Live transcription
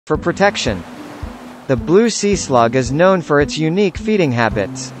for protection. The blue sea slug is known for its unique feeding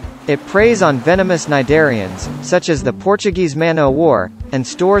habits. It preys on venomous cnidarians, such as the Portuguese man-o'-war, and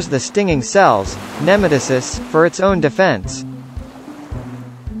stores the stinging cells, nematocysts, for its own defense.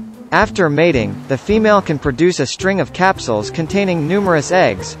 After mating, the female can produce a string of capsules containing numerous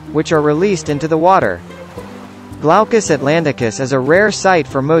eggs, which are released into the water. Glaucus atlanticus is a rare sight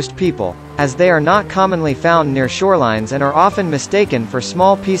for most people, as they are not commonly found near shorelines and are often mistaken for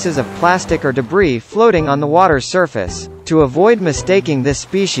small pieces of plastic or debris floating on the water's surface. To avoid mistaking this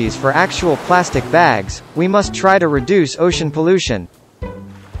species for actual plastic bags, we must try to reduce ocean pollution.